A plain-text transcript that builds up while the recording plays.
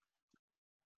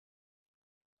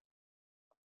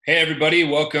Hey, everybody.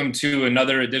 Welcome to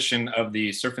another edition of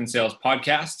the Surf and Sales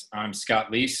podcast. I'm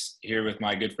Scott Leese here with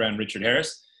my good friend Richard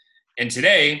Harris. And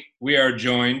today we are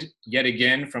joined yet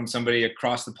again from somebody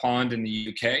across the pond in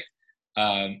the UK.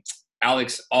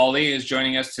 Alex Olley is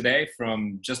joining us today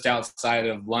from just outside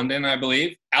of London, I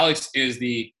believe. Alex is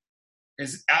this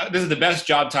is the best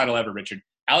job title ever, Richard.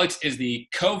 Alex is the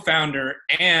co-founder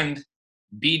and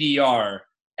BDR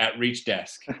at Reach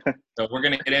Desk. So we're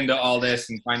going to get into all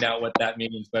this and find out what that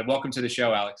means. But welcome to the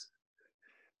show, Alex.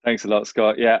 Thanks a lot,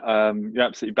 Scott. Yeah, you're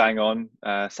absolutely bang on.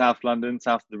 South London,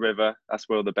 south of the river. That's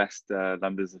where all the best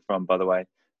Londoners are from, by the way.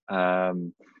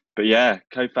 But yeah,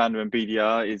 co-founder and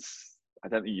BDR I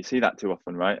don't think you see that too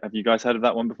often, right? Have you guys heard of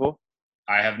that one before?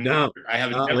 I have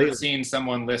never seen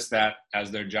someone list that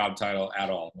as their job title at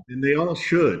all. And they all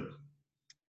should.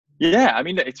 Yeah, I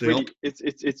mean, it's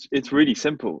really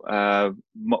simple.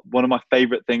 One of my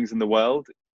favorite things in the world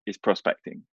is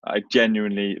prospecting. I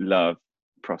genuinely love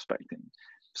prospecting.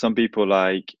 Some people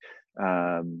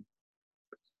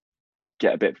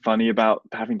get a bit funny about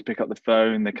having to pick up the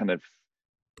phone. They kind of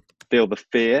feel the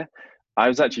fear. I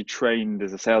was actually trained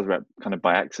as a sales rep kind of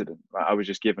by accident. Right? I was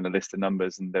just given a list of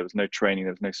numbers and there was no training,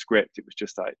 there was no script. It was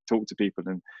just like talk to people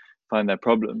and find their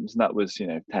problems. And that was,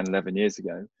 10, 11 years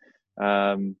ago.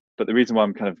 But the reason why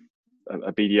I'm kind of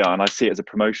a BDR, and I see it as a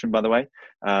promotion, by the way,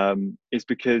 is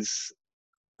because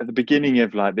at the beginning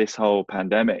of like this whole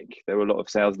pandemic, there were a lot of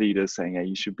sales leaders saying, hey,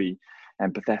 you should be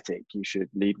empathetic, you should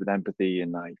lead with empathy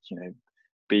and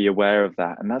be aware of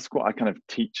that. And that's what I kind of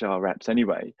teach our reps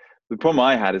anyway. The problem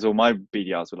I had is all my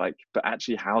BDRs were like, but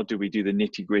actually, how do we do the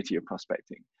nitty gritty of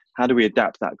prospecting? How do we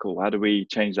adapt that call? How do we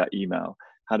change that email?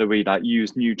 How do we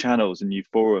use new channels and new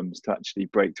forums to actually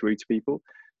break through to people?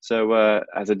 So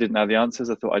as I didn't have the answers,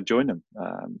 I thought I'd join them.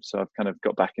 So I've kind of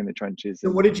got back in the trenches.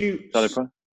 So what did you?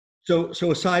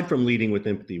 So aside from leading with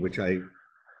empathy, which I,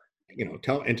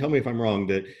 tell me if I'm wrong,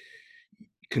 that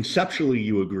conceptually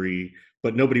you agree,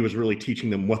 but nobody was really teaching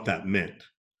them what that meant,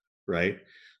 right?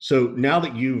 So now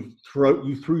that you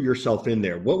threw yourself in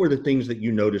there, what were the things that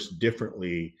you noticed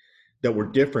differently that were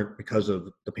different because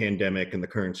of the pandemic and the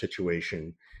current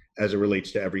situation as it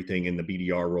relates to everything in the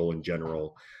BDR role in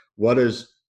general? What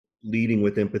does leading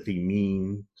with empathy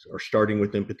mean, or starting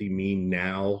with empathy mean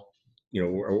now?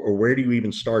 Or where do you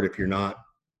even start if you're not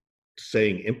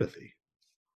saying empathy?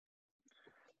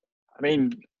 I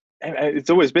mean,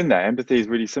 it's always been there. Empathy is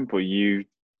really simple. You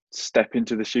step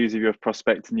into the shoes of your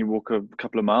prospect and you walk a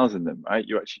couple of miles in them, right?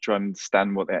 You actually try and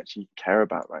understand what they actually care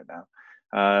about right now.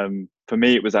 For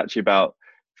me, it was actually about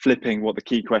flipping what the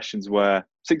key questions were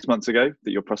 6 months ago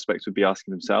that your prospects would be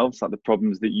asking themselves, like the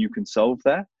problems that you can solve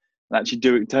there, and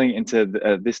actually turning it into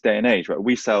this day and age, right?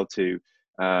 We sell to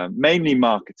mainly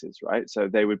marketers, right? So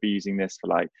they would be using this for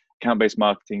like account-based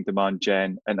marketing, demand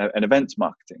gen, and events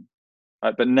marketing,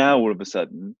 right? But now all of a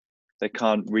sudden, they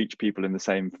can't reach people in the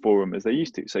same forum as they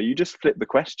used to. So you just flip the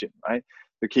question, right?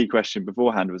 The key question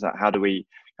beforehand was that how do we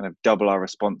kind of double our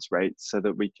response rates so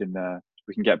that we can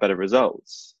get better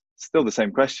results? Still the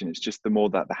same question. It's just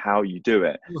the how you do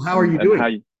it. Well, how are you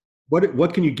doing?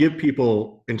 What can you give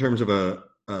people in terms of a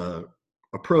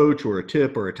approach or a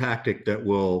tip or a tactic that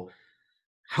will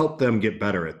help them get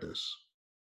better at this?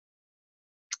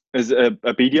 As a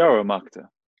BDR or a marketer?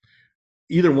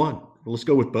 Either one. Let's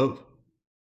go with both.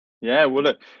 Yeah, well,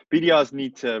 look, BDRs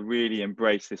need to really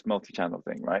embrace this multi-channel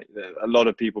thing, right? A lot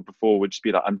of people before would just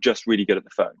be like, I'm just really good at the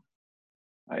phone.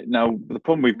 Right? Now, the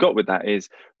problem we've got with that is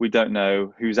we don't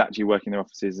know who's actually working in their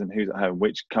offices and who's at home,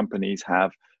 which companies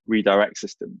have redirect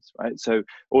systems, right? So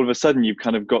all of a sudden, you've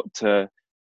kind of got to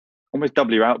almost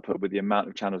double your output with the amount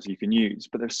of channels you can use.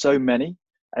 But there's so many.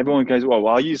 Everyone goes, well,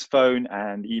 I'll use phone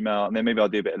and email, and then maybe I'll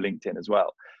do a bit of LinkedIn as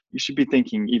well. You should be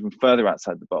thinking even further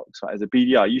outside the box, right? As a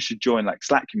BDR, you should join like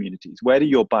Slack communities. Where do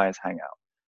your buyers hang out,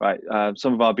 right?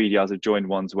 Some of our BDRs have joined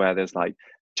ones where there's like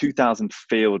 2,000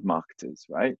 field marketers,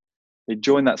 right? They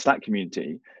join that Slack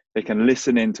community. They can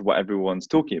listen into what everyone's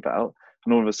talking about.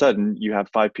 And all of a sudden you have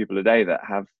 5 people a day that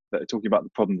are talking about the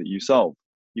problem that you solve.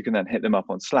 You can then hit them up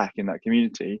on Slack in that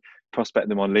community, prospect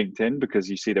them on LinkedIn because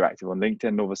you see they're active on LinkedIn.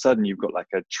 And all of a sudden you've got like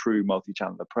a true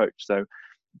multi-channel approach. So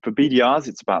for BDRs,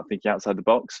 it's about thinking outside the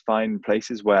box, find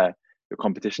places where your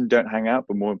competition don't hang out,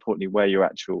 but more importantly, where your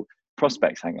actual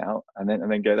prospects hang out, and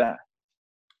then go there.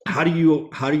 How do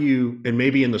you, and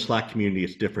maybe in the Slack community,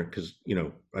 it's different because,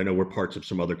 I know we're parts of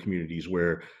some other communities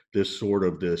where this,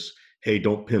 hey,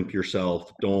 don't pimp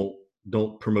yourself.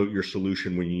 Don't promote your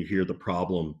solution when you hear the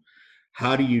problem.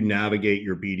 How do you navigate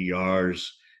your BDRs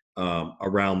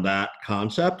around that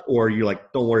concept? Or are you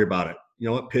like, don't worry about it. You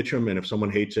know what, pitch them. And if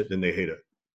someone hates it, then they hate it.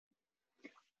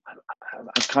 I'm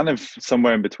kind of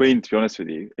somewhere in between, to be honest with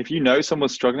you. If you know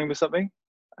someone's struggling with something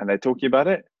and they're talking about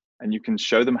it and you can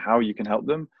show them how you can help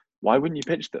them, why wouldn't you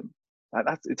pitch them?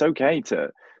 It's okay to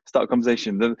start a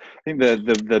conversation. I think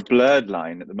the blurred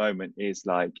line at the moment is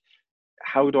like,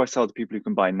 how do I sell to people who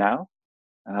can buy now?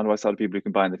 And how do I sell to people who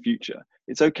can buy in the future?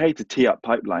 It's okay to tee up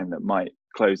pipeline that might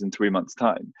close in 3 months'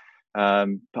 time.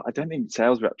 But I don't think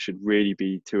sales reps should really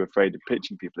be too afraid of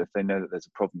pitching people if they know that there's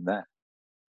a problem there.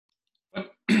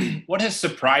 What has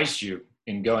surprised you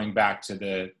in going back to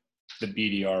the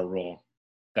BDR role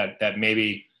that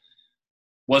maybe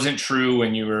wasn't true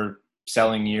when you were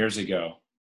selling years ago?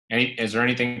 Is there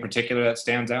anything in particular that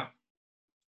stands out?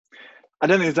 I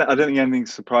don't think anything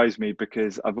surprised me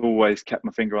because I've always kept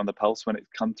my finger on the pulse when it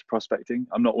comes to prospecting.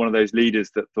 I'm not one of those leaders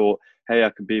that thought, hey,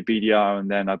 I could be a BDR and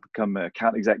then I become an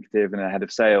account executive and a head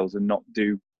of sales and not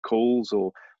do calls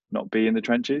or not be in the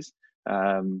trenches.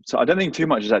 So I don't think too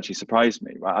much has actually surprised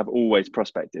me, right? I've always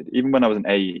prospected. Even when I was an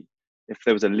AE, if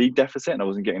there was a lead deficit and I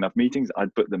wasn't getting enough meetings,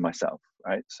 I'd book them myself,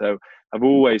 right? So I've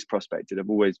always prospected. I've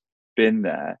always been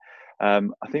there. I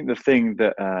think the thing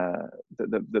that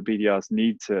the BDRs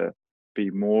need to be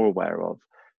more aware of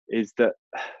is that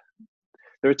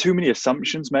there are too many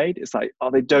assumptions made. It's like,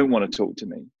 oh, they don't want to talk to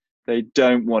me. They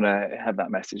don't want to have that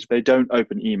message. They don't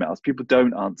open emails. People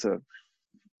don't answer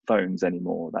phones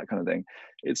anymore, that kind of thing.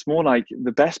 It's more like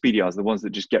the best BDRs are the ones that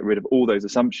just get rid of all those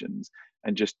assumptions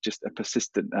and just are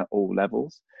persistent at all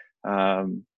levels.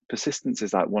 Persistence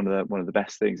is like one of the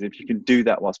best things. If you can do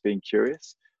that whilst being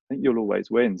curious, I think you'll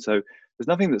always win. So there's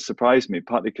nothing that surprised me,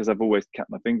 partly because I've always kept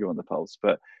my finger on the pulse.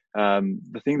 But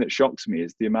the thing that shocks me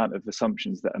is the amount of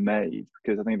assumptions that are made,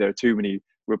 because I think there are too many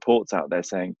reports out there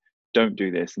saying, don't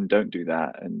do this and don't do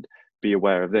that and be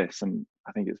aware of this. And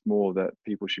I think it's more that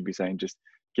people should be saying, just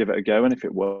give it a go. And if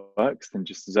it works, then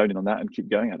just zone in on that and keep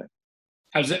going at it.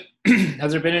 Has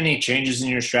there been any changes in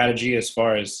your strategy as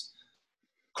far as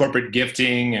corporate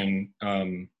gifting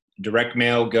and direct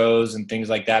mail goes and things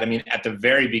like that? I mean, at the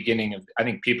very beginning I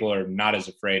think people are not as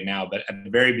afraid now, but at the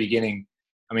very beginning,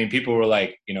 I mean, people were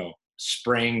like,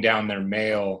 spraying down their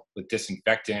mail with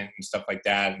disinfectant and stuff like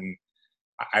that. And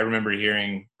I remember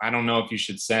hearing, I don't know if you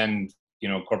should send,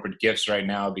 corporate gifts right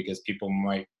now because people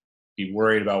might be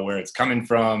worried about where it's coming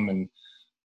from. And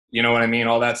you know what I mean?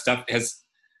 All that stuff.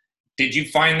 Did you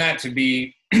find that to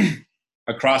be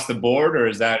across the board, or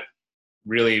is that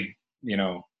really,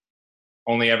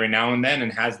 only every now and then?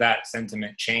 And has that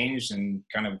sentiment changed and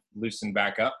kind of loosened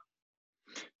back up?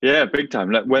 Yeah, big time.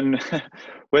 Like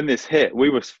when this hit, we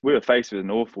were faced with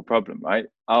an awful problem, right?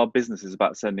 Our business is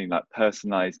about sending like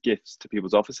personalized gifts to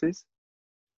people's offices.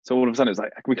 So all of a sudden it was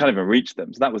like, we can't even reach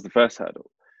them. So that was the first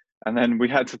hurdle. And then we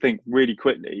had to think really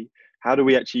quickly, how do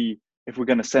we actually, if we're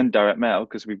going to send direct mail,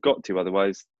 because we've got to,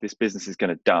 otherwise this business is going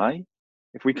to die.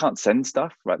 If we can't send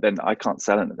stuff, right, then I can't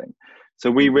sell anything. So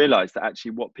we realized that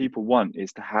actually what people want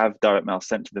is to have direct mail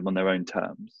sent to them on their own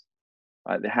terms.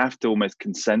 Right? They have to almost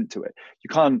consent to it. You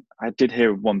can't, I did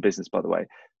hear of one business, by the way,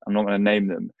 I'm not going to name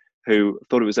them, who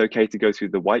thought it was okay to go through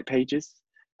the white pages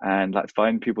and like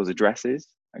find people's addresses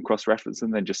and cross-reference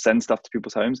them, then just send stuff to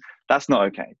people's homes. That's not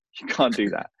okay. You can't do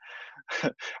that.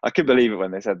 I couldn't believe it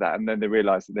when they said that. And then they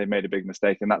realized that they made a big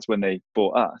mistake. And that's when they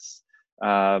bought us.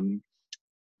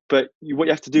 But what you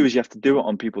have to do is you have to do it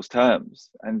on people's terms.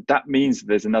 And that means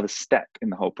there's another step in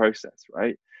the whole process,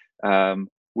 right?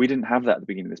 We didn't have that at the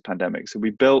beginning of this pandemic. So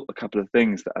we built a couple of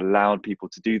things that allowed people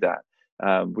to do that.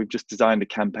 We've just designed a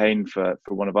campaign for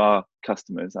one of our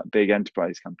customers, that big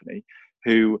enterprise company,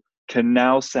 who can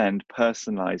now send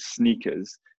personalized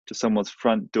sneakers to someone's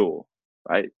front door,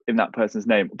 right? In that person's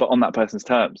name, but on that person's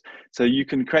terms. So you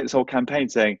can create this whole campaign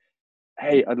saying,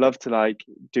 hey, I'd love to like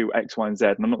do X, Y, and Z,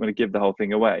 and I'm not going to give the whole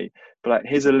thing away, but like,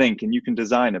 here's a link and you can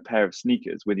design a pair of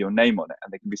sneakers with your name on it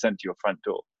and they can be sent to your front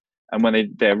door. And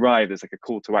when they arrive, there's like a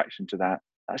call to action to that.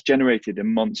 That's generated a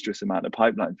monstrous amount of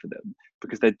pipeline for them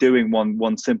because they're doing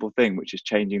one simple thing, which is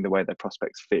changing the way their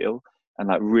prospects feel and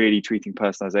like really treating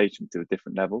personalization to a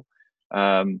different level.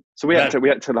 So we had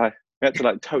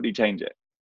to totally change it.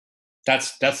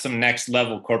 That's some next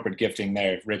level corporate gifting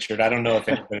there, Richard. I don't know if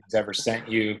anybody's ever sent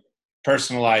you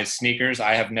personalized sneakers.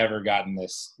 I have never gotten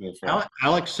this before.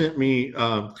 Alex sent me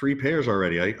 3 pairs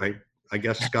already. I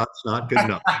guess Scott's not good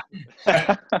enough.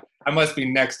 I must be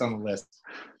next on the list.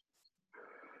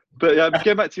 But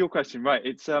going back to your question, right?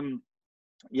 It's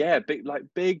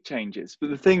big changes. But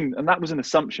the thing, and that was an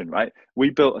assumption, right? We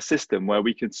built a system where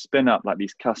we could spin up like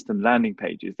these custom landing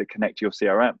pages that connect to your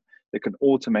CRM, that can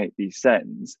automate these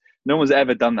sends. No one's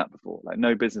ever done that before. Like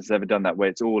no business has ever done that, where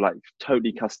it's all like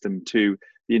totally custom to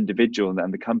the individual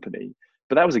and the company.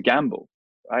 But that was a gamble,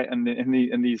 right? And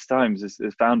in these times, as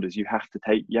founders, you have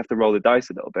to roll the dice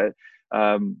a little bit.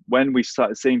 When we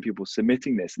started seeing people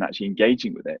submitting this and actually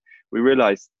engaging with it, we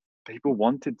realized people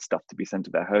wanted stuff to be sent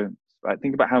to their homes, right?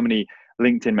 Think about how many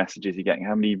LinkedIn messages you're getting,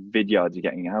 how many vidyards you're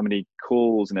getting, how many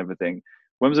calls and everything.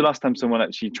 When was the last time someone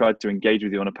actually tried to engage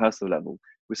with you on a personal level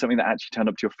with something that actually turned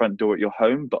up to your front door at your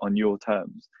home, but on your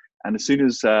terms? And as soon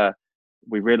as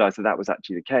we realized that was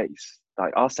actually the case,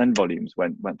 like our send volumes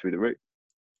went through the roof.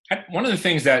 One of the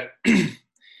things that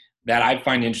that I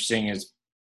find interesting is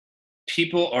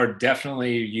people are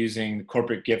definitely using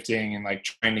corporate gifting and like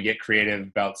trying to get creative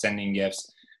about sending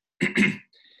gifts,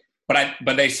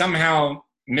 but they somehow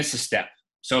miss a step.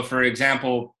 So, for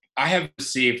example, I have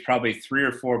received probably 3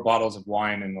 or 4 bottles of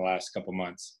wine in the last couple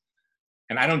months,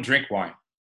 and I don't drink wine.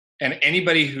 And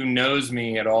anybody who knows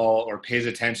me at all or pays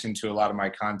attention to a lot of my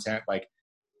content, like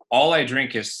all I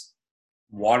drink is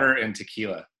water and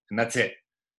tequila, and that's it,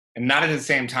 and not at the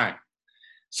same time.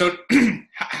 So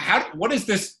what is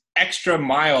this extra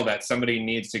mile that somebody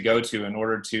needs to go to in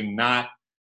order to not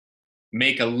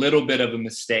make a little bit of a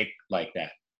mistake like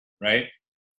that, right?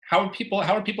 How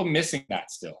are people missing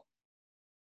that still?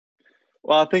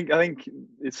 Well, I think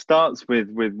it starts with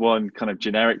one kind of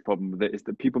generic problem that is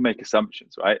that people make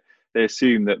assumptions, right? They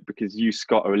assume that because you,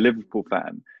 Scott, are a Liverpool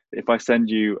fan, if I send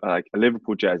you like a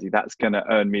Liverpool jersey, that's going to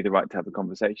earn me the right to have a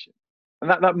conversation. And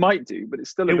that might do, but it's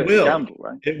still a bit of a gamble,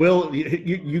 right? It will.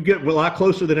 You get a lot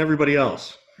closer than everybody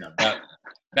else. Yeah,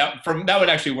 that would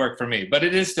actually work for me, but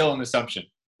it is still an assumption.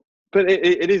 But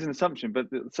it is an assumption. But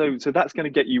so that's going to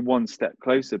get you one step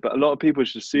closer. But a lot of people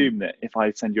just assume that if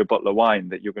I send you a bottle of wine,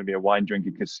 that you're going to be a wine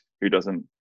drinker, because who doesn't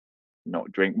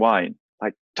not drink wine?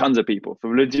 Like tons of people for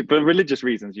religious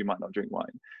reasons, you might not drink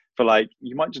wine. For like,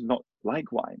 you might just not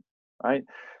like wine, right?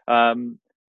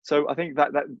 So I think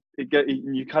that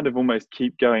you kind of almost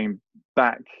keep going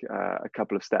back a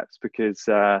couple of steps, because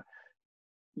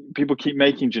people keep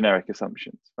making generic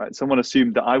assumptions, right? Someone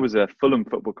assumed that I was a Fulham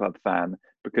Football Club fan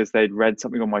because they'd read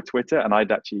something on my Twitter, and I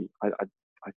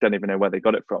don't even know where they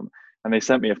got it from, and they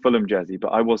sent me a Fulham jersey, but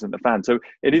I wasn't a fan. So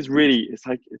it's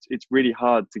really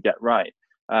hard to get right.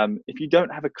 If you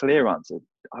don't have a clear answer,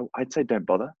 I'd say don't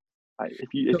bother.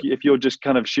 If you're just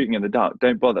kind of shooting in the dark,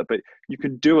 don't bother. But you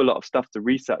can do a lot of stuff to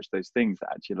research those things that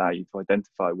actually allow you to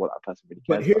identify what that person really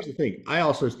cares about. But here's the thing. I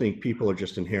also think people are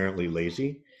just inherently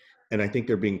lazy. And I think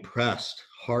they're being pressed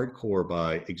hardcore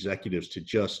by executives to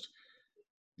just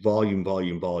volume.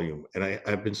 And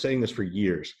I've been saying this for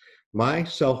years. My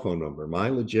cell phone number, my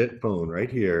legit phone right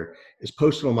here, is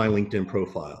posted on my LinkedIn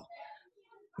profile.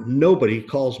 Nobody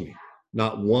calls me,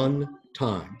 not one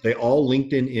time. They all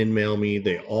LinkedIn email me.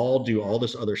 They all do all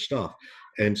this other stuff.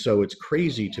 And so it's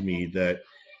crazy to me that,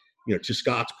 to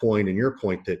Scott's point and your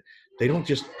point, that they don't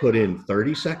just put in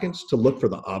 30 seconds to look for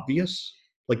the obvious.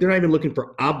 Like, they're not even looking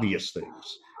for obvious things,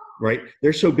 right?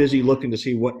 They're so busy looking to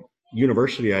see what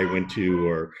university I went to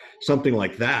or something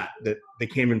like that they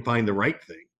can't even find the right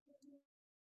thing.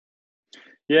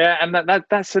 Yeah, and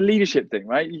that's a leadership thing,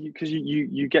 right? Because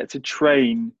you get to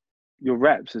train your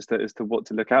reps as to what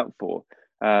to look out for.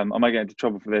 I might get into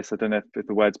trouble for this. I don't know if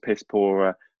the words piss poor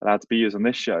are allowed to be used on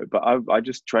this show, but I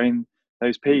just train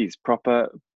those P's. Proper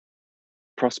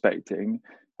prospecting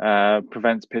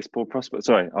prevents piss poor prospect.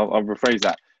 Sorry, I'll rephrase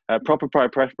that. Proper prior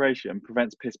preparation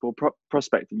prevents piss poor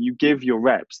prospecting. You give your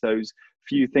reps those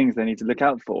few things they need to look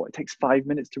out for. It takes 5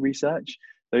 minutes to research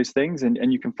those things,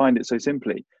 and you can find it so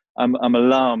simply. I'm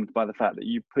alarmed by the fact that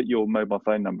you put your mobile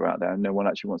phone number out there and no one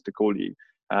actually wants to call you.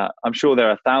 I'm sure there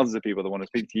are thousands of people that want to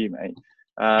speak to you, mate.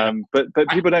 But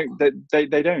people don't.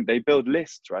 They don't. They build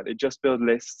lists, right? They just build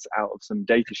lists out of some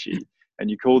data sheet,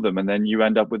 and you call them, and then you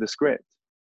end up with a script.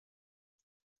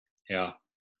 Yeah,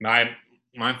 my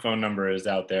phone number is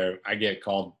out there. I get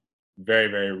called very,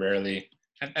 very rarely.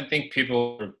 I think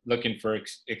people are looking for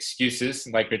excuses.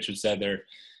 Like Richard said, they're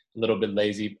a little bit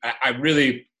lazy. I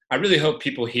really hope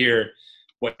people hear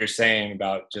what you're saying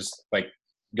about just like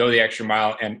go the extra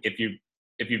mile. And if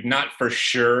you're not for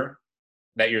sure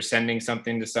that you're sending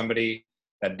something to somebody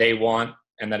that they want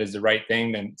and that is the right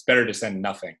thing, then it's better to send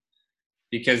nothing.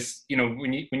 Because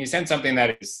when you send something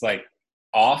that is like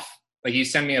off, like you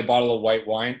send me a bottle of white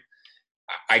wine,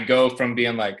 I go from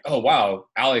being like, oh wow,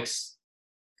 Alex,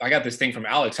 I got this thing from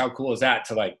Alex, how cool is that,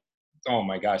 to like, oh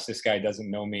my gosh, this guy doesn't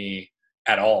know me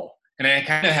at all. And it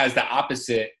kind of has the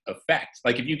opposite effect.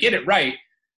 Like if you get it right,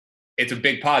 it's a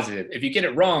big positive. If you get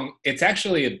it wrong, it's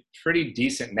actually a pretty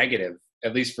decent negative,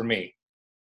 at least for me.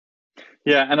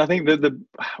 Yeah, and I think that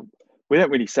we don't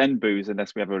really send booze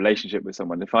unless we have a relationship with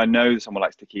someone. If I know someone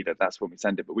likes tequila, that's when we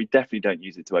send it. But we definitely don't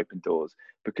use it to open doors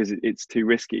because it's too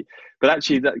risky. But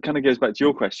actually, that kind of goes back to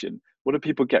your question. What do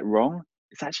people get wrong?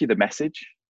 It's actually the message.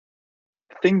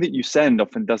 The thing that you send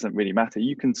often doesn't really matter.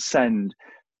 You can send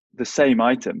the same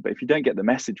item, but if you don't get the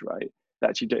message right,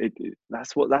 that's actually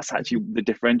the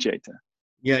differentiator.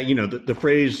 Yeah, the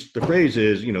phrase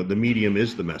is, the medium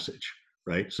is the message,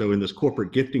 right? So in this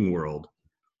corporate gifting world,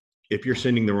 if you're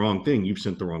sending the wrong thing, you've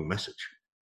sent the wrong message,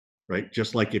 right?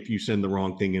 Just like if you send the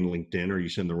wrong thing in LinkedIn or you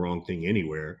send the wrong thing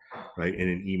anywhere, right, in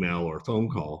an email or a phone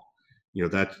call,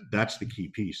 that's the key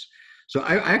piece. So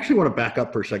I actually want to back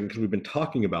up for a second because we've been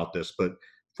talking about this, but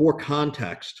for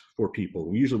context for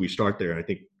people, usually we start there. I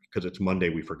think because it's Monday,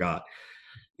 we forgot.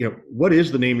 What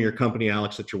is the name of your company,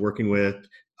 Alex, that you're working with?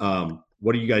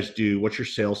 What do you guys do? What's your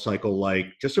sales cycle like?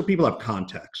 Just so people have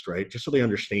context, right? Just so they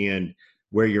understand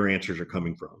where your answers are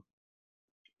coming from.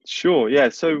 Sure. Yeah.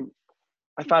 So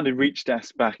I founded Reach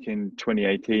Desk back in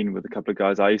 2018 with a couple of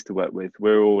guys I used to work with.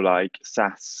 We're all like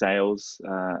SaaS sales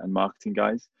and marketing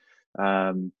guys.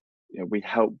 We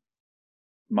help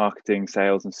marketing,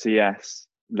 sales, and CS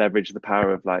leverage the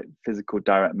power of like physical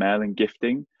direct mail and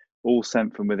gifting, all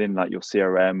sent from within like your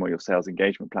CRM or your sales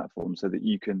engagement platform, so that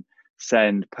you can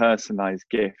send personalized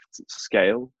gifts at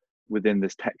scale within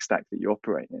this tech stack that you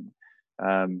operate in.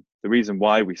 The reason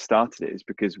why we started it is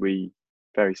because we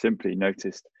very simply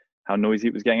noticed how noisy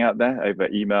it was getting out there over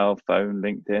email, phone,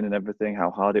 LinkedIn, and everything, how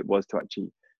hard it was to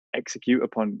actually execute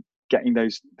upon getting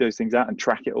those things out and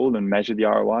track it all and measure the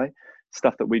ROI.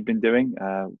 Stuff that we'd been doing,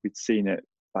 we'd seen it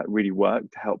like really work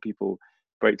to help people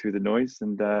break through the noise,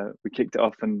 and we kicked it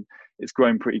off, and it's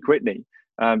grown pretty quickly.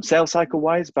 Sales cycle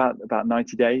wise, about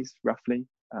 90 days roughly.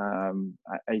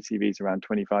 ACVs around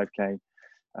 25k.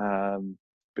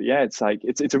 But yeah,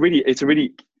 it's a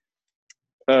really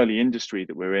early industry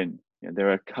that we're in. There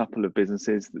are a couple of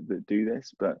businesses that do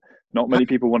this, but not many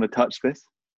people want to touch this.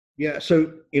 Yeah.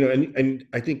 So, and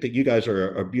I think that you guys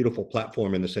are a beautiful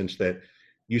platform in the sense that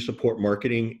you support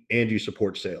marketing and you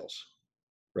support sales,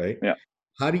 right? Yeah.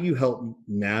 How do you help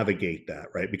navigate that,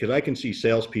 right? Because I can see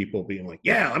salespeople being like,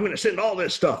 yeah, I'm going to send all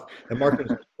this stuff. And marketing's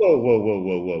like,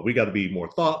 whoa. We got to be more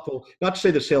thoughtful. Not to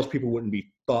say that salespeople wouldn't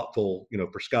be thoughtful,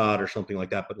 for Scott or something like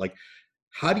that, but like,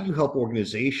 how do you help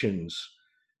organizations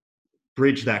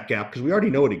bridge that gap? Because we already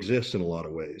know it exists in a lot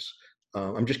of ways.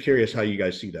 I'm just curious how you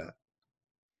guys see that.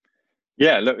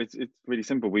 Yeah, look, it's really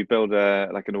simple. We build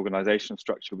like an organizational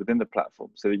structure within the platform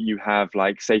so that you have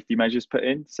like safety measures put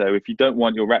in. So if you don't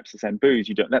want your reps to send booze,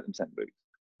 you don't let them send booze.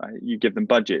 Right? You give them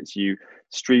budgets, you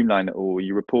streamline it all,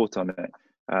 you report on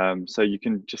it. So you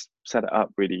can just set it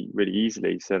up really, really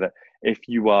easily so that if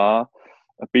you are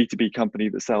a B2B company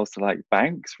that sells to like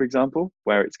banks, for example,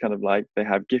 where it's kind of like they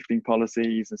have gifting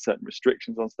policies and certain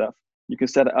restrictions on stuff, you can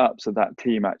set it up so that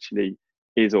team actually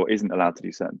is or isn't allowed to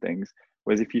do certain things.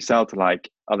 Whereas if you sell to like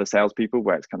other salespeople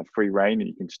where it's kind of free reign and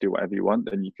you can just do whatever you want,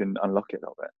 then you can unlock it a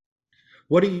little bit.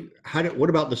 What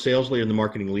about the sales leader and the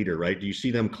marketing leader, right? Do you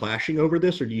see them clashing over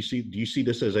this, or do you see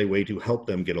this as a way to help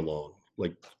them get along?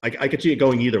 Like I could see it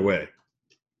going either way.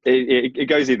 It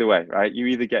goes either way, right? You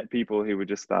either get people who are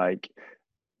just like,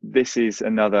 this is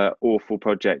another awful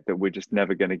project that we're just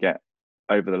never going to get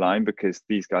over the line because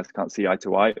these guys can't see eye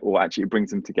to eye, or actually it brings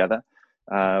them together.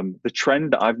 The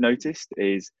trend that I've noticed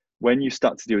is when you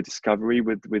start to do a discovery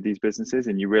with these businesses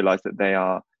and you realize that they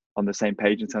are on the same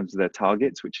page in terms of their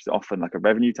targets, which is often like a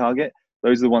revenue target,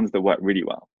 those are the ones that work really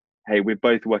well. Hey, we're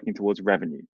both working towards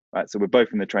revenue, right? So we're both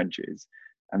in the trenches,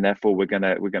 and therefore we're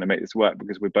gonna make this work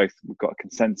because we've got a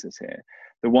consensus here.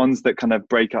 The ones that kind of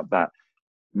break up that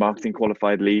marketing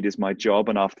qualified lead is my job,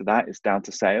 and after that it's down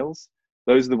to sales,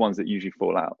 those are the ones that usually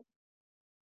fall out.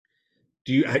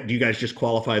 Do you guys just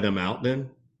qualify them out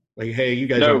then? Like, hey, you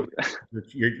guys No.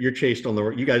 you're chased on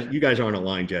the, you guys aren't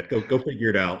aligned yet. Go figure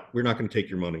it out. We're not going to take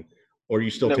your money. Or you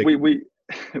still take.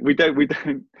 We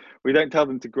don't tell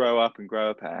them to grow up and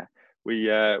grow a pair.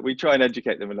 We try and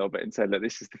educate them a little bit and say, look,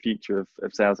 this is the future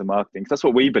of sales and marketing. That's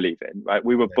what we believe in, right?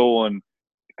 We were born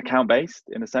account based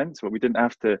in a sense, where we didn't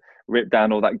have to rip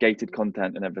down all that gated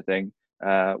content and everything.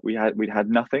 We'd had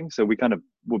nothing, so we kind of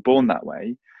were born that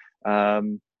way.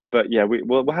 But yeah,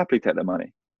 we'll happily take their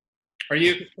money. Are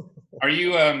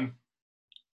you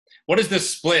what is the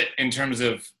split in terms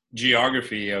of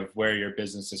geography of where your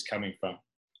business is coming from?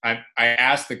 I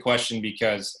asked the question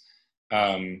because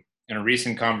in a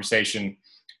recent conversation,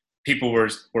 people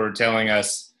were telling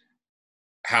us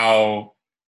how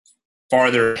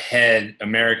farther ahead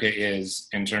America is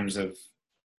in terms of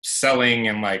selling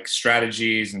and like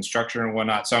strategies and structure and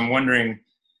whatnot. So I'm wondering,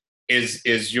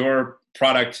 is your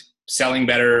product selling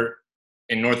better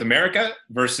in North America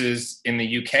versus in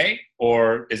the UK,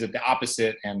 or is it the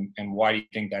opposite? And why do you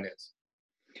think that is?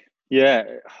 Yeah,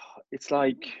 it's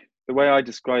like, the way I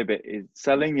describe it is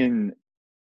selling in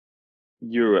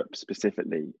Europe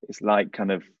specifically is like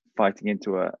kind of fighting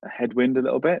into a headwind a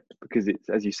little bit, because it's,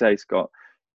 as you say, Scott,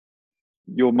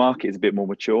 your market is a bit more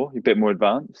mature, a bit more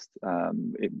advanced,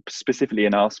 specifically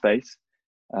in our space.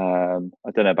 I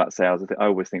don't know about sales. I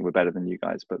always think we're better than you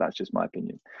guys, but that's just my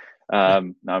opinion.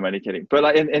 No, I'm only kidding. But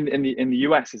like in the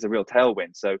US, is a real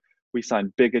tailwind. So we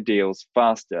sign bigger deals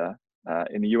faster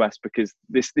in the US, because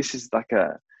this is like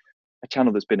a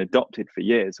channel that's been adopted for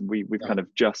years, and we've kind of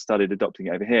just started adopting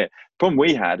it over here. Problem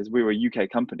we had is we were a UK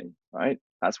company, right?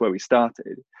 That's where we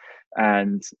started,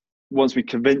 and once we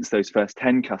convinced those first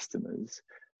 10 customers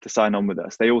to sign on with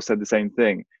us, they all said the same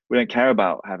thing. We don't care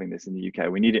about having this in the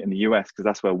UK. We need it in the US because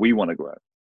that's where we want to grow,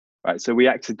 right? So we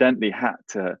accidentally had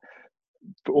to,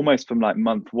 almost from like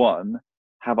month one,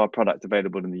 have our product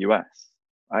available in the US,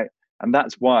 right? And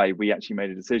that's why we actually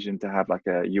made a decision to have like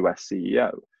a US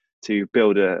CEO, to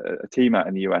build a team out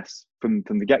in the US from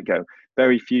the get-go.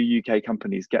 Very few UK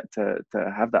companies get to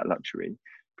have that luxury,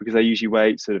 because they usually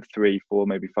wait sort of 3, 4,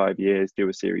 maybe 5 years, do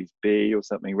a Series B or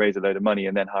something, raise a load of money,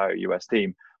 and then hire a US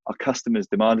team. Our customers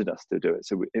demanded us to do it.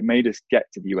 So it made us get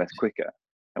to the US quicker.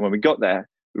 And when we got there,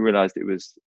 we realized it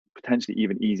was potentially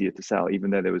even easier to sell, even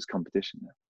though there was competition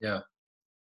there. Yeah.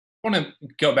 I want to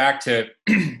go back to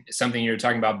something you were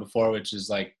talking about before, which is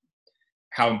like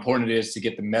how important it is to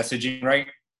get the messaging right.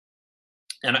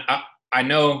 And I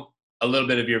know a little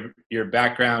bit of your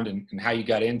background and how you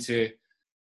got into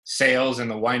sales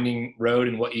and the winding road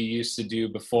and what you used to do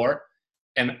before.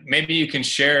 And maybe you can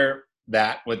share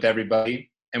that with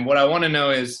everybody. And what I want to know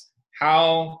is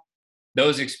how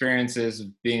those experiences of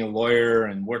being a lawyer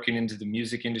and working into the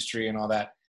music industry and all that,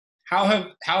 how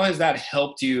has that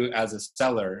helped you as a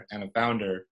seller and a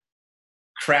founder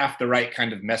craft the right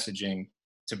kind of messaging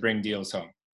to bring deals home?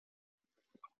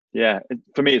 Yeah,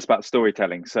 for me, it's about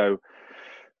storytelling. So,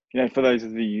 for those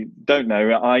of you who don't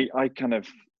know, I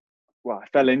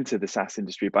fell into the SaaS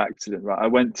industry by accident, right? I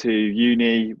went to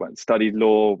uni, studied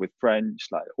law with French,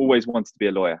 like always wanted to be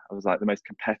a lawyer. I was like the most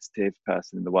competitive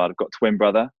person in the world. I've got a twin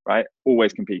brother, right?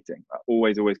 Always competing, right?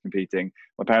 Always competing.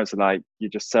 My parents are like, you're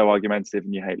just so argumentative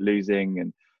and you hate losing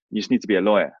and you just need to be a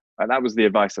lawyer. And that was the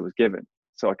advice I was given.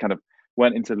 So I kind of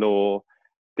went into law,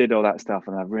 did all that stuff,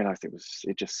 and I realized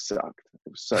it just sucked. It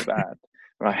was so bad,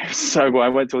 right? So I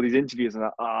went to all these interviews and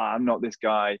I'm not this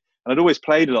guy. And I'd always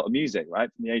played a lot of music, right?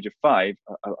 From the age of 5,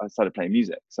 I started playing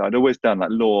music. So I'd always done like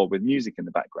law with music in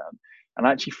the background. And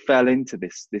I actually fell into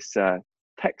this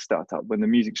tech startup when the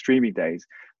music streaming days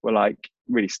were like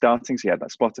really starting. So you had like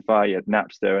Spotify, you had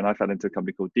Napster, and I fell into a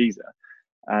company called Deezer.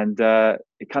 And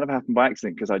it kind of happened by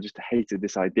accident because I just hated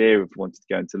this idea of wanting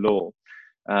to go into law.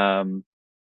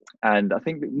 And I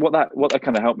think what that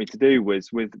kind of helped me to do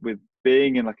was with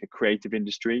being in like a creative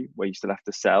industry where you still have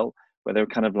to sell, where there were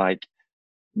kind of like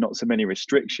not so many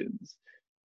restrictions,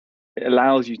 it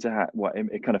allows you to have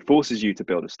it kind of forces you to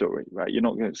build a story, right? You're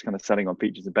not just kind of selling on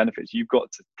features and benefits. You've got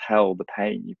to tell the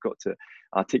pain. You've got to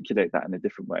articulate that in a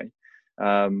different way.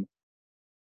 And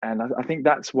I think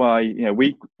that's why,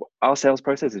 our sales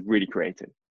process is really creative.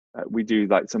 We do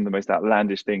like some of the most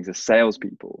outlandish things as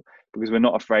salespeople because we're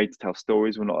not afraid to tell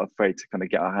stories. We're not afraid to kind of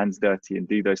get our hands dirty and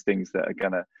do those things that are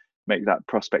going to make that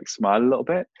prospect smile a little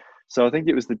bit. So I think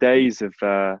it was the days of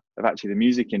actually the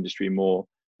music industry more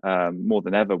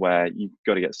than ever, where you've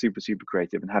got to get super, super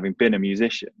creative. And having been a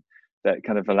musician, that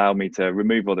kind of allowed me to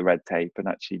remove all the red tape and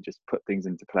actually just put things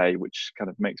into play, which kind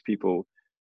of makes people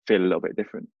feel a little bit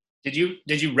different. Did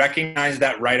you recognize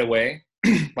that right away?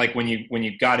 Like when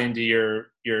you got into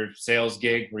your sales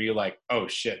gig, were you like, oh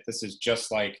shit, this is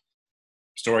just like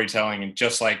storytelling and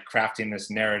just like crafting this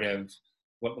narrative,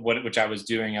 which I was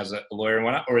doing as a lawyer and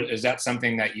whatnot? Or is that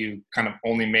something that you kind of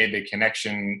only made the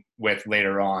connection with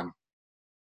later on?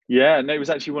 Yeah, no, it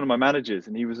was actually one of my managers,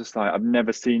 and he was just like, I've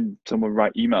never seen someone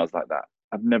write emails like that.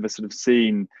 I've never sort of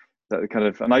seen that kind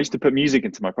of, and I used to put music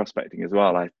into my prospecting as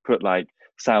well. I put like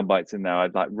sound bites in there.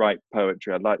 I'd like write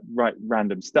poetry. I'd like write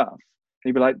random stuff. And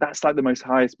he'd be like, that's like the most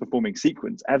highest performing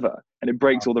sequence ever. And it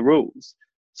breaks all the rules.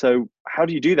 So how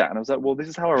do you do that? And I was like, well, this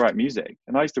is how I write music.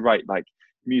 And I used to write like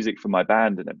music for my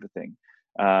band and everything.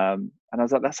 And I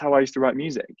was like, that's how I used to write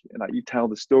music. And like you tell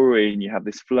the story and you have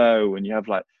this flow and you have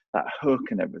like that hook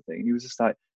and everything. And he was just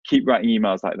like, keep writing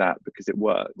emails like that because it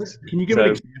works. Can you give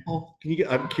an example?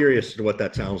 I'm curious to what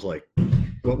that sounds like.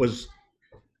 Can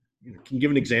you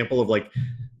give an example of like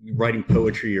writing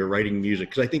poetry or writing music?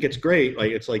 Because I think it's great.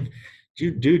 Like it's like,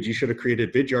 dude, you should have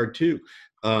created Vidyard too.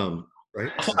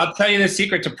 right? I'll tell you the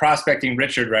secret to prospecting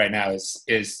Richard right now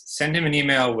is send him an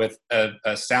email with a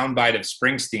soundbite of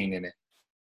Springsteen in it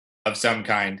of some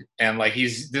kind. And like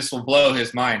this will blow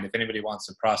his mind if anybody wants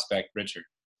to prospect Richard.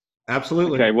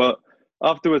 Absolutely. Okay, well,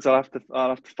 afterwards I'll have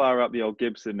to fire up the old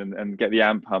Gibson and get the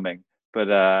amp humming. But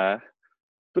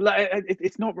like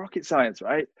it's not rocket science,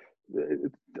 right?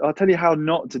 I'll tell you how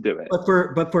not to do it.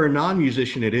 But for a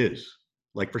non-musician, it is.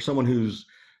 Like for someone who's,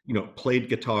 played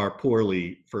guitar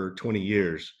poorly for 20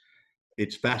 years,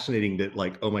 it's fascinating that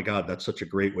like, oh my God, that's such a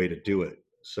great way to do it.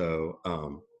 So,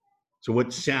 so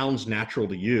what sounds natural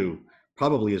to you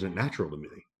probably isn't natural to me.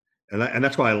 And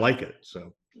that's why I like it.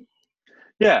 So.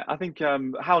 Yeah, I think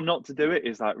how not to do it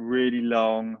is like really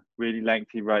long, really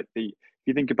lengthy, right? If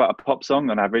you think about a pop song,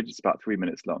 on average, it's about 3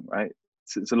 minutes long, right?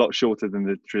 So it's a lot shorter than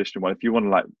the traditional one. If you want to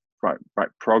like, right,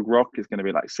 prog rock is going to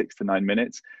be like 6 to 9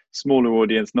 minutes. Smaller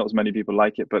audience, not as many people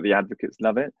like it, but the advocates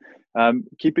love it.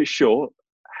 Keep it short,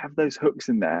 have those hooks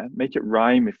in there, make it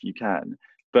rhyme if you can.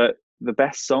 But the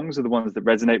best songs are the ones that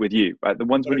resonate with you, right? The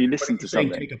ones when you listen to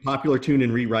something. Take a popular tune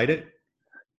and rewrite it?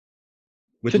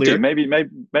 Should do. Maybe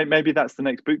that's the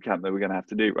next boot camp that we're going to have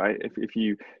to do, right? If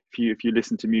you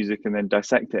listen to music and then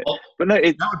dissect it. But no,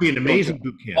 that would be an amazing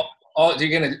boot camp. All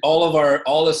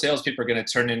the salespeople are gonna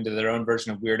turn into their own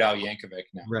version of Weird Al Yankovic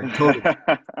now. Right, totally.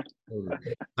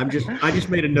 I just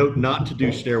made a note not to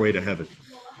do Stairway to Heaven.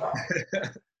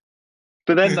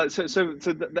 But then, that's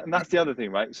the other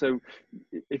thing, right? So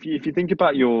if you think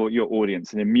about your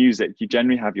audience, and in music, you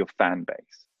generally have your fan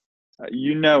base.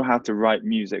 You know how to write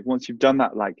music. Once you've done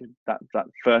that, like that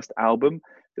first album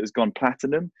that has gone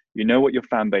platinum, you know what your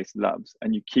fan base loves,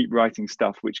 and you keep writing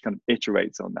stuff which kind of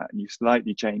iterates on that, and you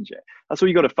slightly change it. That's what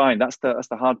you got to find. That's the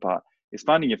hard part, is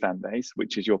finding your fan base,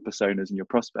 which is your personas and your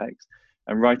prospects,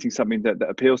 and writing something that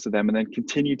appeals to them, and then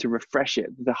continue to refresh it.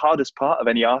 The hardest part of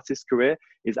any artist's career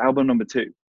is album number 2.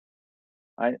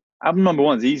 Right? Album number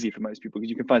 1 is easy for most people because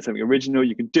you can find something original,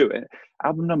 you can do it.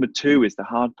 Album number 2 is the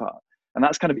hard part. And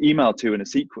that's kind of email 2 in a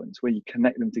sequence where you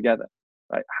connect them together,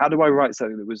 right? How do I write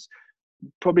something that was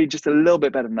probably just a little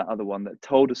bit better than that other one, that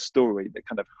told a story that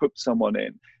kind of hooked someone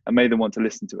in and made them want to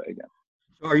listen to it again?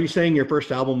 So are you saying your first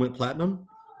album went platinum?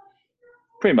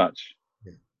 Pretty much.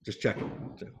 Yeah, just checking.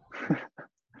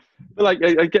 But like,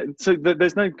 I get, so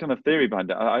there's no kind of theory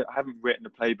behind it. I haven't written a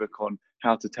playbook on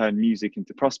how to turn music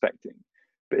into prospecting.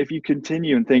 But if you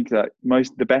continue and think that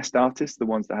the best artists, the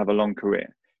ones that have a long career,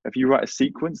 if you write a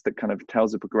sequence that kind of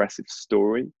tells a progressive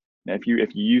story, if you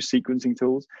use sequencing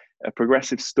tools, a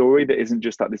progressive story that isn't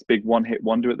just like this big one-hit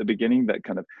wonder at the beginning that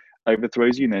kind of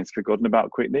overthrows you and then it's forgotten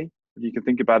about quickly. If you can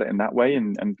think about it in that way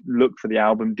and look for the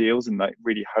album deals and like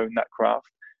really hone that craft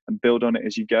and build on it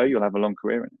as you go, you'll have a long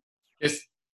career in it.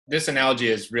 This analogy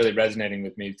is really resonating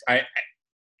with me. A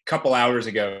couple hours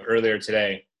ago, earlier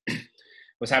today,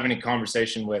 was having a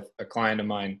conversation with a client of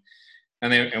mine,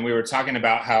 and we were talking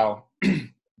about how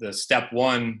the step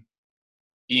 1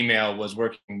 email was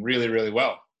working really, really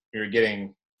well. We were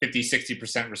getting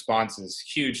 50-60% responses,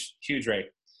 huge rate.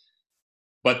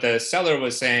 But the seller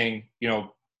was saying,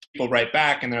 people write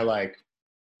back and they're like,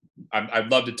 I'd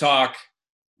love to talk,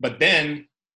 but then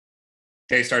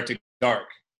they start to go dark.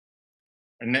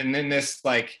 And then this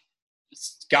like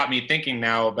got me thinking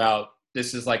now about,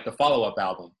 this is like the follow-up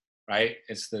album, right?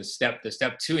 It's the step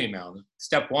 2 email.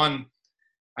 Step 1,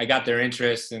 I got their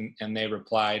interest and they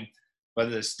replied.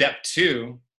 But the step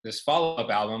 2, this follow-up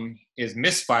album, is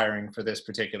misfiring for this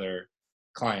particular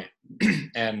client.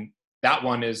 And that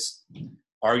one is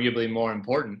arguably more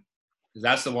important, because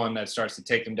that's the one that starts to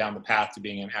take them down the path to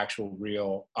being an actual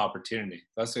real opportunity.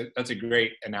 That's a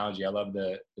great analogy. I love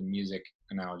the music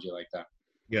analogy like that.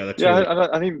 Yeah,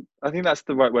 I think that's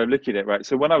the right way of looking at it, right?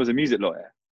 So when I was a music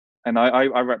lawyer, and I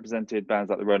represented bands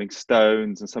like the Rolling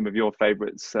Stones and some of your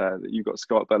favorites that you got,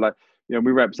 Scott, but like, we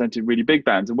represented really big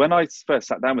bands. And when I first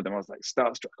sat down with them, I was like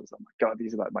starstruck. I was like, oh my God,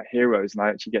 these are like my heroes, and I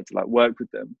actually get to like work with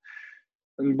them.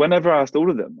 And whenever I asked all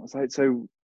of them, I was like, so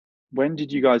when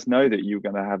did you guys know that you were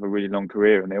going to have a really long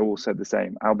career? And they all said the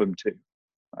same, album 2.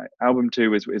 Right? Album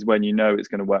 2 is when you know it's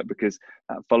going to work, because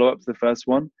that follow-up to the first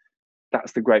one,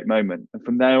 that's the great moment. And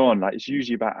from there on, like, it's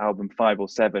usually about album 5 or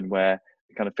 7 where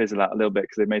they kind of fizzle out a little bit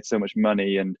because they made so much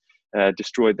money and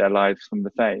destroyed their lives from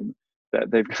the fame that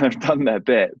they've kind of done their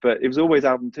bit. But it was always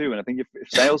album 2. And I think if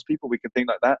salespeople, we can think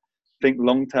like that, think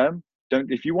long term.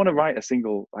 If you want to write a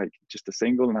single, like just a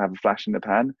single and have a flash in the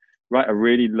pan, write a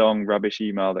really long rubbish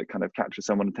email that kind of captures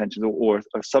someone's attention, or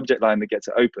a subject line that gets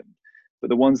it open. But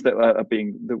the ones that are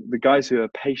being the guys who are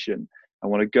patient and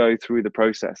want to go through the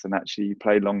process and actually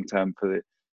play long term for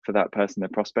that person they're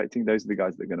prospecting, those are the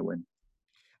guys that are going to win.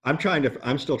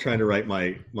 I'm still trying to write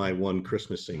my one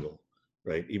Christmas single.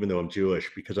 right? Even though I'm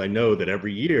Jewish, because I know that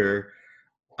every year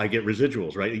I get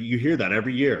residuals, right? You hear that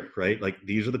every year, right? Like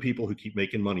these are the people who keep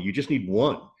making money. You just need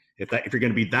one if you're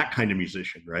going to be that kind of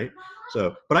musician, right?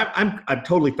 So, but I'm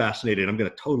totally fascinated. I'm going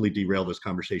to totally derail this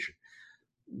conversation.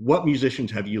 What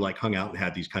musicians have you like hung out and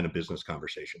had these kind of business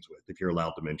conversations with, if you're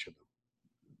allowed to mention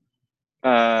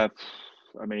I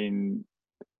mean,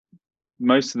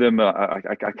 most of them I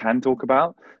can talk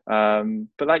about,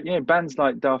 but like, you know, bands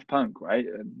like Daft Punk, right?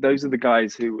 Those are the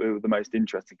guys who are the most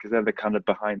interesting because they're the kind of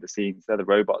behind the scenes. They're the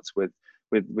robots with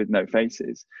no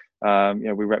faces. You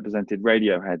know, we represented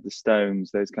Radiohead, the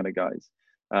Stones, those kind of guys.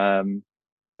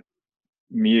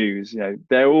 Muse, you know,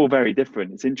 they're all very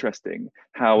different. It's interesting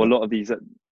how a lot of these.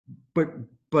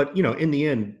 But you know, in the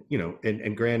end, you know,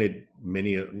 and granted,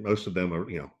 most of them are,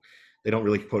 you know, they don't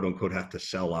really quote unquote have to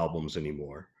sell albums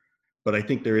anymore. But I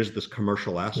think there is this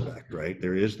commercial aspect, right?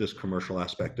 There is this commercial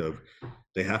aspect of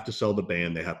they have to sell the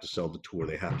band, they have to sell the tour,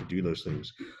 they have to do those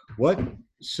things. What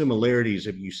similarities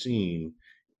have you seen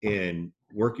in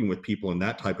working with people in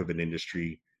that type of an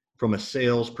industry from a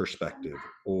sales perspective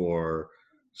or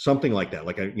something like that?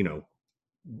 Like, you know,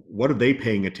 what are they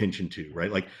paying attention to,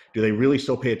 right? Like, do they really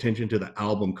still pay attention to the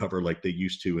album cover like they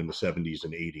used to in the 70s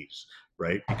and 80s,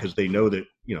 right? Because they know that,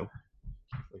 you know,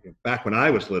 back when I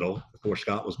was little, before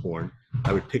Scott was born,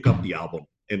 I would pick up the album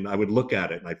and I would look at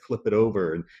it and I'd flip it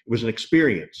over, and it was an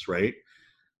experience, right?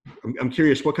 I'm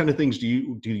curious, what kind of things do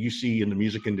you see in the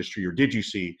music industry, or did you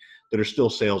see, that are still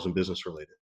sales and business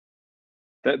related?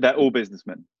 They're all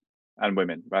businessmen and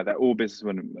women, right? They're all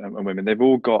businessmen and women. They've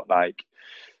all got that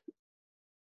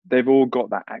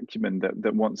acumen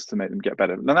that wants to make them get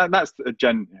better. Now that's a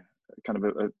kind of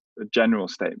a general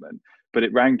statement, but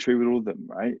it rang true with all of them,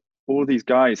 right? All of these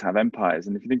guys have empires,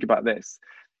 and if you think about this,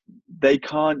 they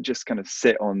can't just kind of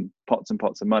sit on pots and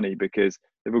pots of money because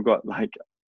they've all got like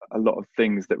a lot of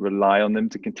things that rely on them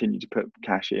to continue to put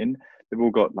cash in. They've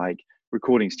all got like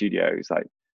recording studios, like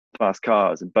fast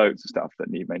cars and boats and stuff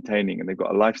that need maintaining, and they've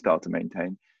got a lifestyle to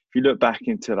maintain. If you look back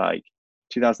into like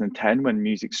 2010 when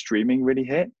music streaming really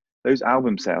hit, those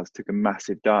album sales took a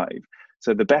massive dive.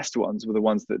 So the best ones were the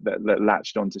ones that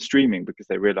latched onto streaming because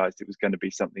they realized it was going to be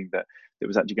something that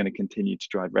was actually going to continue to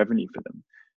drive revenue for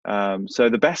them. So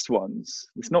the best ones,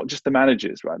 it's not just the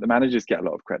managers, right? The managers get a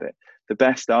lot of credit. The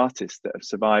best artists that have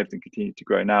survived and continue to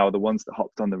grow now are the ones that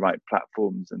hopped on the right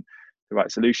platforms and the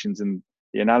right solutions. And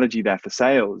the analogy there for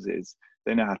sales is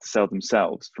they know how to sell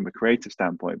themselves from a creative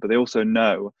standpoint, but they also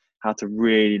know how to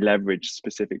really leverage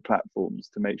specific platforms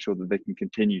to make sure that they can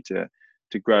continue to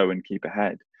grow and keep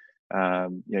ahead.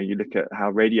 You know, you look at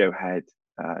how Radiohead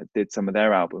did some of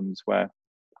their albums where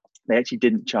they actually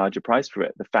didn't charge a price for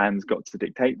it. The fans got to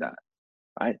dictate that,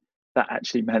 right? That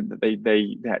actually meant that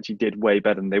they actually did way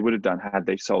better than they would have done had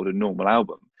they sold a normal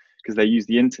album, because they used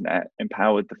the internet,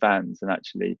 empowered the fans, and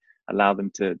actually allowed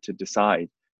them to decide.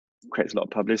 Creates a lot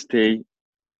of publicity.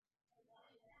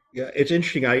 Yeah, it's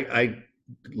interesting.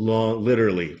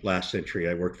 Literally last century,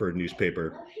 I worked for a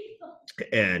newspaper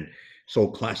and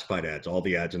sold classified ads, all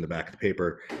the ads in the back of the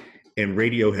paper, and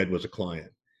Radiohead was a client.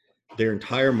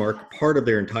 Part of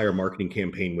their entire marketing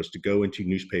campaign was to go into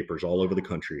newspapers all over the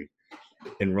country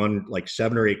and run like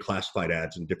 7 or 8 classified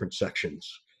ads in different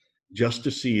sections just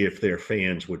to see if their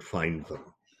fans would find them,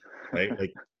 right?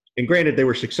 Like, and granted, they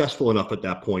were successful enough at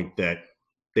that point that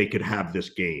they could have this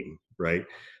game, right?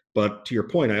 But to your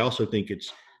point, I also think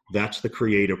that's the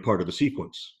creative part of the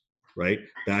sequence, right?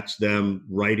 That's them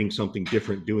writing something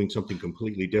different, doing something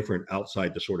completely different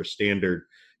outside the sort of standard,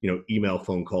 you know, email,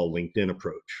 phone call, LinkedIn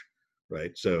approach,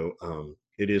 right? So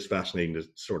it is fascinating to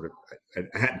sort of,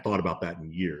 I hadn't thought about that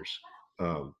in years.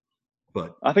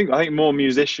 But I think more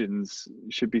musicians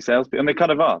should be salespeople, and they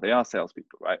kind of are. They are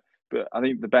salespeople, right? But I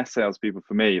think the best salespeople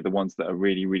for me are the ones that are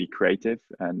really, really creative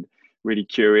and really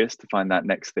curious to find that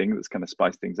next thing that's going to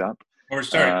spice things up.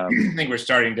 I think we're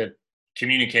starting to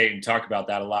communicate and talk about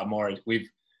that a lot more.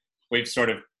 We've sort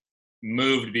of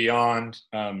moved beyond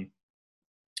the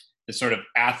sort of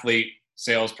athlete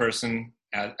salesperson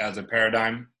as a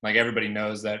paradigm. Like, everybody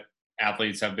knows that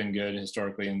athletes have been good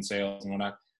historically in sales and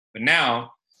whatnot, but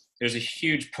now there's a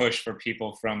huge push for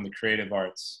people from the creative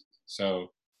arts.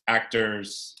 So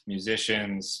actors,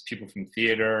 musicians, people from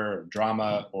theater or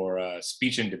drama or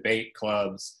speech and debate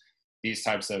clubs, these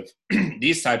types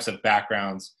of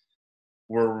backgrounds.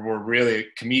 We're really,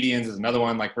 comedians is another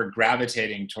one. Like, we're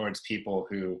gravitating towards people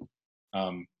who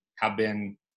have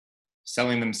been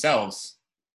selling themselves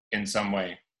in some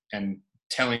way and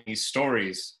telling these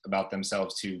stories about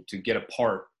themselves to get a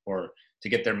part or to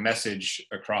get their message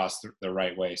across the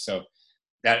right way. So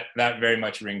that very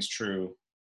much rings true,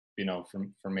 you know,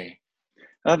 for me.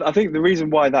 I think the reason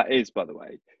why that is, by the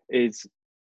way, is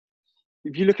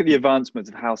if you look at the advancements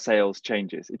of how sales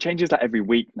changes, it changes like every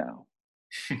week now.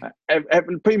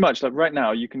 Pretty much like right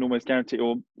now, you can almost guarantee,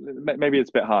 or maybe it's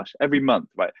a bit harsh, every month,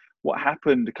 right? What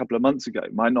happened a couple of months ago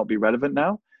might not be relevant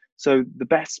now. So the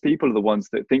best people are the ones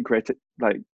that think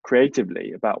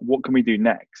creatively about what can we do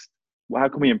next? How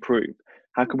can we improve?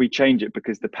 How can we change it?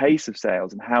 Because the pace of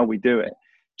sales and how we do it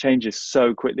changes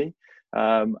so quickly.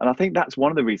 And I think that's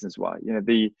one of the reasons why, you know,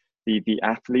 the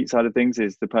athlete side of things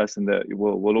is the person that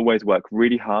will always work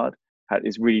really hard,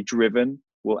 is really driven,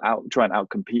 will try and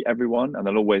outcompete everyone, and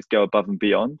they'll always go above and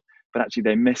beyond. But actually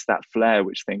they miss that flair,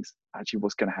 which thinks actually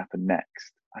what's going to happen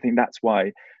next. I think that's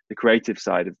why the creative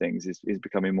side of things is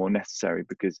becoming more necessary,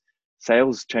 because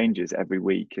sales changes every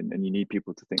week, and you need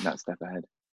people to think that step ahead.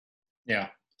 Yeah,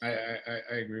 I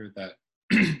agree with that.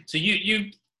 So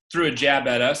you threw a jab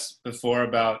at us before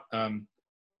about,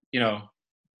 you know,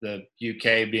 the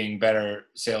UK being better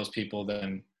salespeople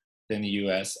than the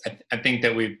US. I think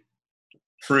that we've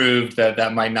proved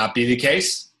that might not be the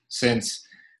case, since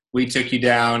we took you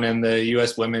down and the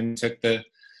US women took the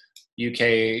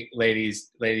UK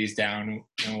ladies down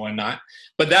and whatnot.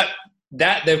 But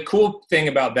the cool thing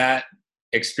about that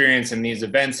experience in these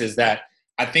events is that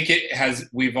I think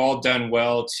we've all done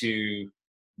well to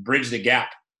bridge the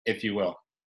gap, if you will.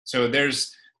 So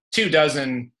there's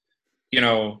 24, you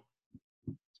know,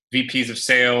 VPs of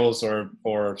sales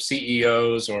or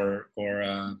CEOs or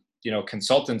you know,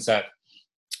 consultants that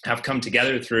have come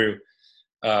together through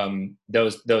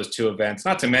those two events,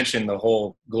 not to mention the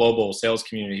whole global sales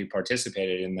community who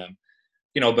participated in them,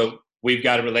 you know. But we've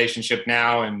got a relationship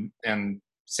now, and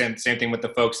same thing with the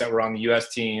folks that were on the US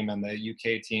team and the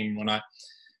UK team and whatnot.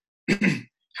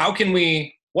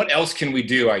 What else can we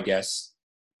do, I guess,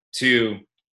 to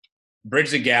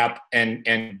bridge the gap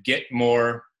and get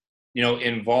more, you know,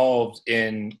 involved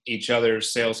in each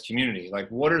other's sales community? Like,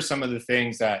 what are some of the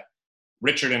things that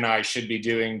Richard and I should be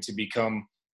doing to become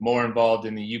more involved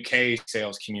in the UK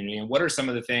sales community? And what are some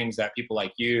of the things that people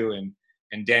like you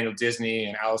and Daniel Disney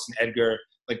and Allison Edgar,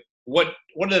 like, what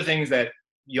are the things that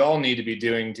y'all need to be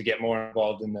doing to get more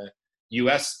involved in the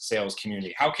US sales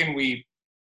community? How can we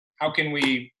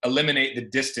eliminate the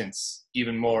distance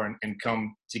even more and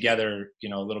come together, you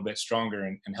know, a little bit stronger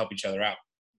and help each other out?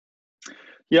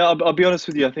 Yeah, I'll be honest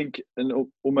with you. I think, and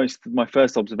almost my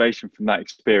first observation from that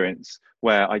experience,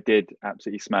 where I did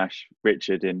absolutely smash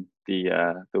Richard in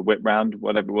the whip round,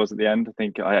 whatever it was at the end. I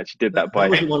think I actually did that by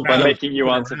making you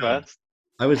answer first.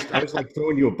 I was like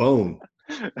throwing you a bone.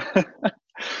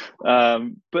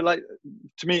 But like,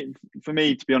 for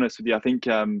me, to be honest with you, I think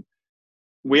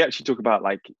we actually talk about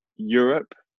like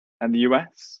Europe and the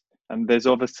US, and there's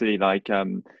obviously like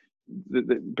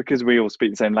because we all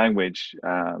speak the same language.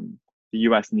 The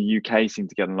US and the UK seem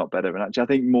to get a lot better. And actually, I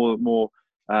think more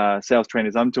sales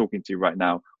trainers I'm talking to right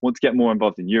now want to get more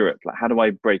involved in Europe. Like, how do I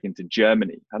break into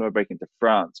Germany? How do I break into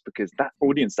France? Because that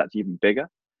audience is actually even bigger.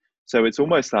 So it's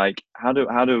almost like, how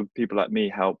do people like me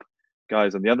help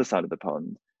guys on the other side of the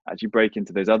pond actually break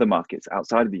into those other markets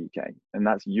outside of the UK? And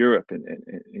that's Europe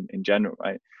in general,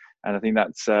 right? And I think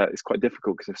that's it's quite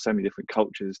difficult because there's so many different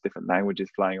cultures, different languages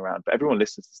flying around, but everyone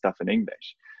listens to stuff in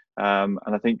English. And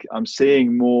I think I'm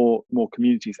seeing more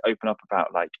communities open up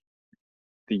about like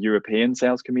the European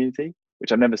sales community,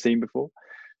 which I've never seen before.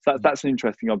 So that's an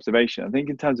interesting observation. I think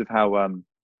in terms of how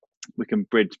we can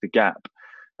bridge the gap,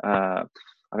 I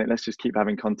think let's just keep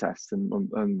having contests, and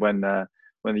when the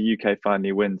UK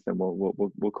finally wins, then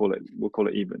we'll call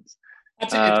it evens.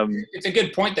 It's a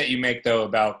good point that you make, though,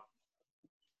 about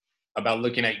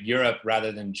looking at Europe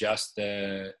rather than just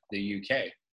the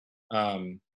UK.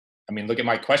 I mean, look at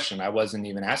my question. I wasn't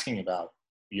even asking about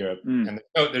Europe, and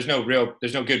there's no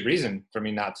good reason for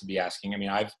me not to be asking. I mean,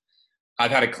 I've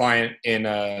had a client in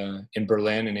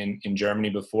Berlin and in Germany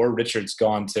before. Richard's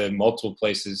gone to multiple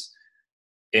places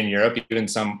in Europe, even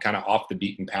some kind of off the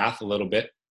beaten path a little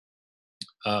bit.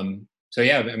 So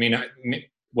yeah, I mean,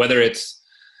 whether it's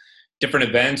different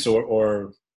events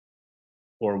or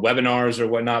webinars or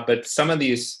whatnot, but some of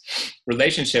these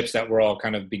relationships that we're all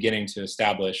kind of beginning to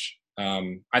establish,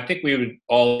 I think we would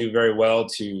all do very well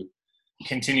to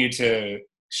continue to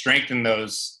strengthen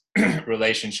those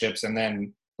relationships and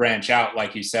then branch out,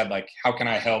 like you said, like, how can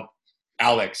I help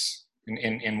Alex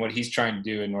in what he's trying to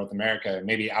do in North America?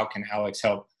 Maybe how can Alex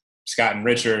help Scott and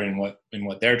Richard in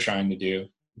what they're trying to do,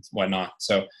 whatnot.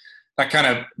 So that kind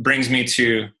of brings me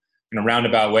to, in a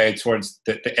roundabout way, towards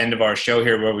the end of our show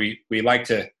here, where we like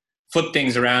to flip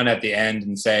things around at the end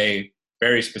and say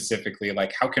very specifically,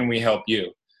 like, how can we help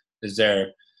you? Is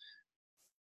there,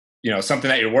 something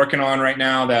that you're working on right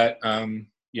now that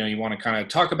you want to kind of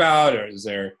talk about, or is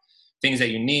there things that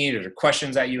you need or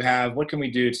questions that you have? What can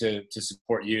we do to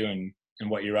support you and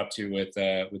what you're up to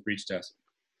with Reach Desk?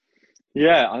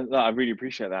 Yeah, I really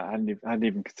appreciate that. I hadn't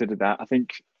even considered that. I think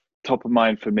top of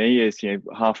mind for me is,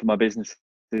 half of my business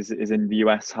is in the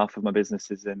US, half of my business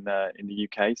is in the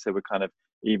UK. So we're kind of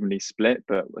evenly split,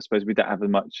 but I suppose we don't have as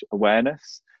much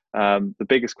awareness. The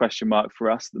biggest question mark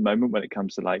for us at the moment when it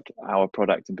comes to like our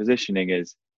product and positioning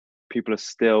is people are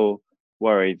still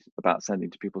worried about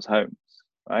sending to people's homes,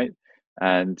 right?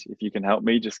 And if you can help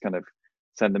me just kind of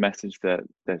send the message that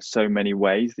there's so many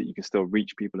ways that you can still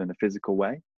reach people in a physical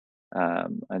way,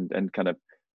 and kind of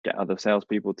get other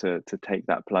salespeople to take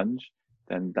that plunge,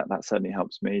 then that certainly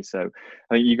helps me. So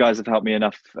I think you guys have helped me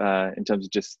enough in terms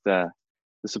of just the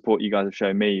support you guys have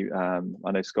shown me.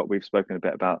 I know, Scott, we've spoken a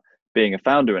bit about being a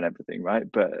founder and everything, right?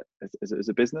 But as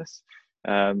a business,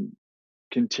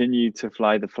 continue to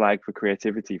fly the flag for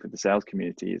creativity for the sales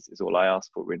community is all I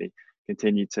ask for, really.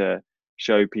 Continue to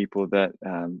show people that,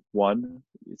 one,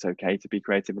 it's okay to be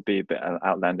creative and be a bit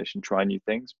outlandish and try new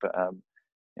things, but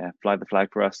fly the flag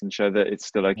for us and show that it's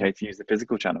still okay to use the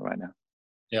physical channel right now.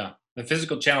 Yeah, the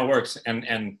physical channel works.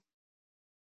 And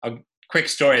a quick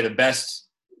story, the best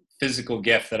physical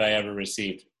gift that I ever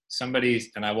received.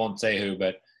 Somebody, and I won't say who,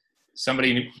 but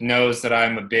somebody knows that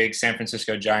I'm a big San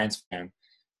Francisco Giants fan.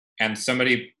 And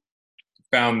somebody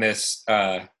found this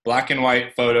black and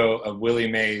white photo of Willie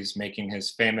Mays making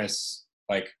his famous,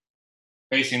 like,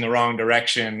 facing the wrong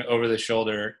direction, over the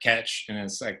shoulder catch, and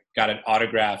it's like got an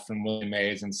autograph from Willie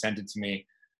Mays and sent it to me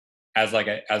as like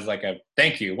a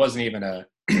thank you. It wasn't even a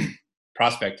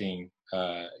prospecting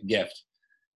gift,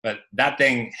 but that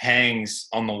thing hangs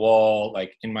on the wall,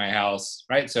 like in my house,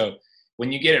 right? So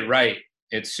when you get it right,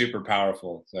 it's super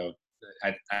powerful. So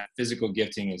physical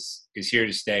gifting is here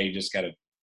to stay. You just got to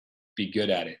be good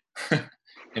at it.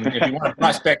 And if you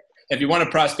want to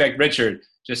prospect Richard,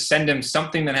 just send him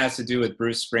something that has to do with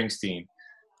Bruce Springsteen.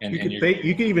 And you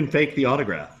can even fake the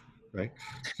autograph, right?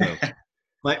 So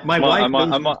my wife,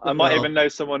 I might even know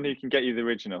someone who can get you the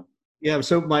original. Yeah,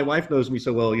 so my wife knows me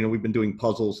so well. We've been doing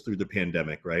puzzles through the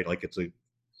pandemic, right? Like, it's a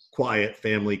quiet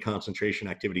family concentration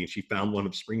activity, and she found one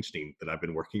of Springsteen that I've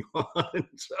been working on.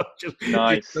 So just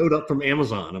showed up from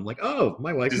Amazon. I'm like, oh,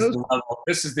 my wife knows.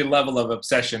 This is the level of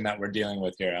obsession that we're dealing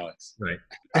with here, Alex. Right.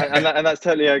 and that's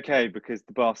totally okay, because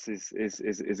the boss is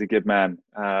a good man.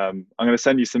 I'm going to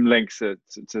send you some links to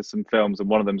some films, and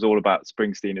one of them is all about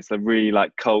Springsteen. It's a really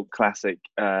like cult classic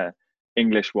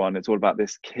English one. It's all about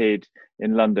this kid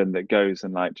in London that goes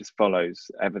and like just follows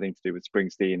everything to do with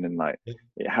Springsteen, and like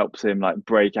it helps him like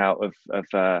break out of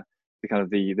the kind of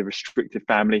the restrictive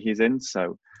family he's in.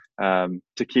 So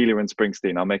Tequila and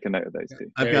Springsteen, I'll make a note of those two.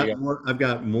 I've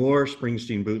got more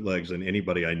Springsteen bootlegs than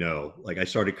anybody I know. Like, I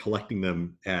started collecting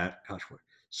them at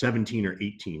 17 or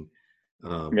 18.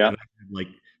 And I had, like,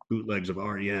 bootlegs of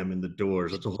REM and The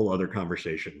Doors. That's a whole other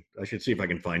conversation. I should see if I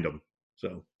can find them.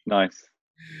 So nice.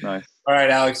 All right,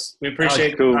 Alex. We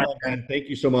appreciate it. Cool. And thank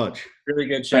you so much. Really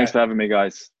good chat. Thanks for having me,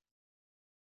 guys.